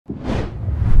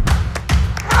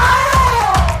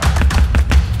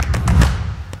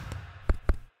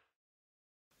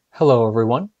Hello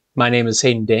everyone, my name is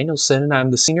Hayden Danielson and I'm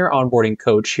the Senior Onboarding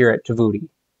Coach here at Tovuti.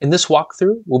 In this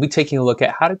walkthrough, we'll be taking a look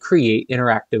at how to create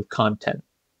interactive content.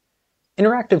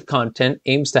 Interactive content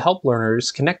aims to help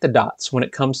learners connect the dots when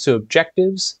it comes to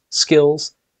objectives,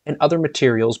 skills, and other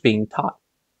materials being taught.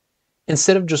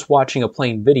 Instead of just watching a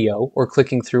plain video or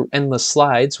clicking through endless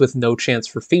slides with no chance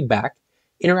for feedback,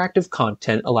 interactive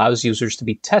content allows users to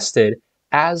be tested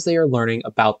as they are learning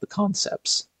about the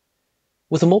concepts.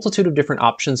 With a multitude of different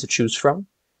options to choose from,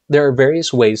 there are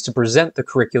various ways to present the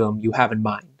curriculum you have in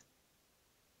mind.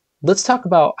 Let's talk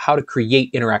about how to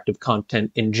create interactive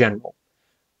content in general.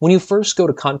 When you first go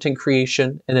to Content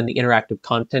Creation and then the Interactive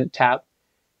Content tab,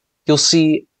 you'll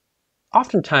see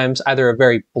oftentimes either a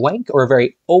very blank or a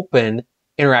very open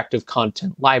interactive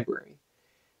content library.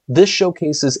 This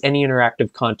showcases any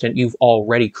interactive content you've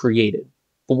already created.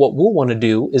 But what we'll want to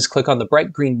do is click on the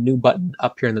bright green New button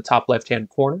up here in the top left-hand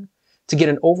corner to get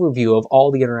an overview of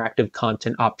all the interactive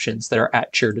content options that are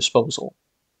at your disposal.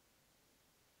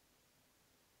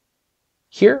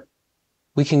 Here,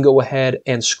 we can go ahead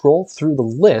and scroll through the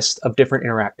list of different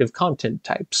interactive content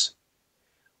types.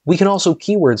 We can also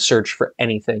keyword search for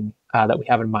anything that we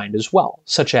have in mind as well,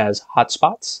 such as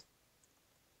hotspots,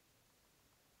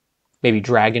 maybe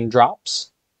drag and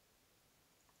drops,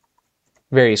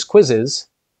 various quizzes,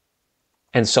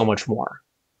 and so much more.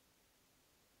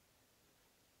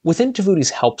 Within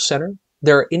Tovuti's Help Center,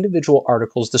 there are individual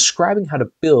articles describing how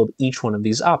to build each one of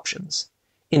these options.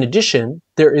 In addition,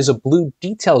 there is a blue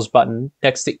Details button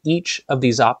next to each of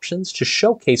these options to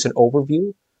showcase an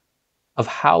overview of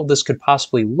how this could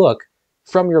possibly look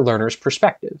from your learner's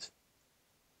perspective.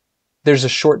 There's a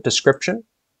short description,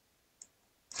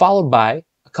 followed by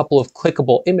a couple of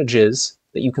clickable images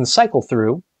that you can cycle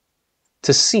through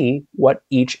to see what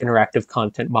each interactive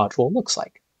content module looks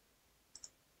like.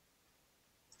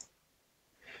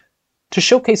 To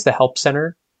showcase the Help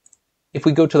Center, if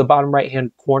we go to the bottom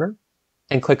right-hand corner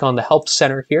and click on the Help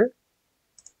Center here,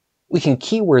 we can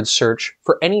keyword search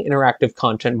for any interactive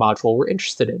content module we're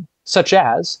interested in, such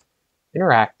as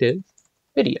interactive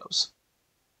videos.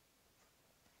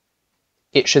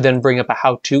 It should then bring up a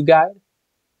how-to guide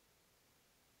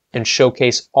and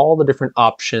showcase all the different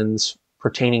options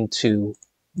pertaining to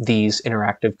these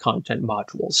interactive content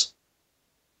modules.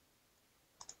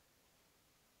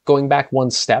 Going back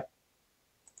one step,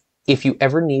 if you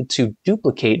ever need to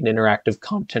duplicate an interactive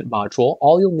content module,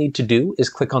 all you'll need to do is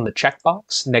click on the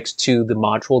checkbox next to the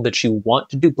module that you want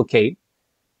to duplicate,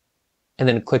 and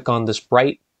then click on this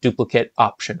bright duplicate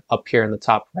option up here in the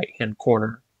top right-hand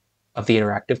corner of the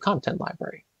interactive content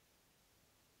library.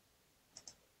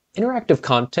 Interactive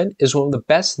content is one of the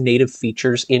best native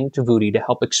features in Tovuti to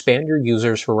help expand your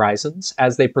users' horizons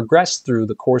as they progress through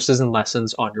the courses and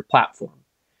lessons on your platform.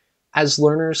 As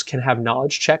learners can have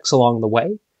knowledge checks along the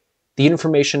way, the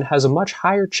information has a much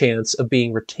higher chance of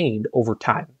being retained over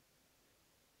time.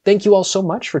 Thank you all so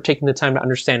much for taking the time to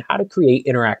understand how to create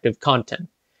interactive content.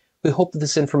 We hope that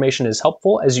this information is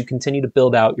helpful as you continue to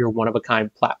build out your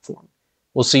one-of-a-kind platform.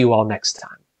 We'll see you all next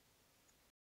time.